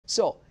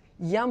So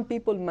young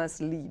people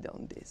must lead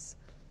on this.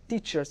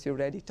 Teachers, you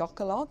already talk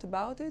a lot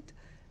about it.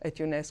 At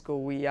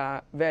UNESCO, we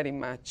are very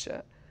much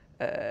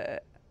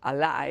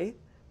ally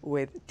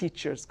with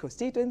teachers'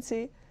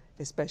 constituency,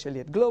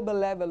 especially at global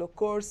level, of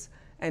course.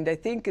 And I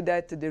think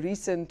that the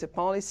recent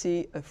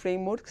policy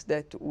frameworks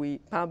that we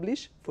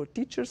publish for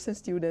teachers and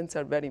students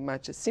are very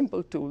much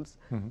simple tools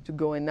to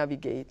go and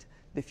navigate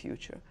the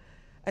future.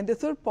 And the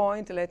third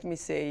point, let me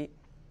say,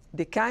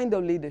 the kind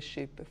of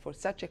leadership for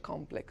such a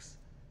complex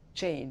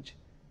change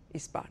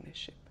is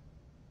partnership.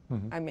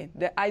 I mean,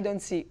 I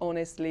don't see,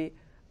 honestly,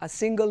 a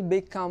single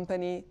big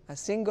company, a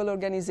single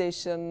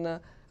organization,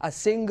 a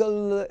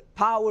single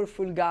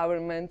powerful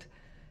government,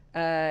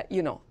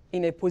 you know,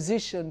 in a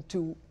position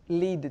to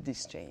lead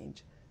this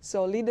change.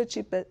 So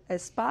leadership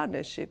as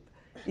partnership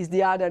is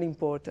the other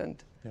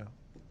important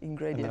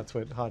ingredient. And that's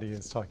what Hadi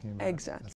is talking about. Exactly.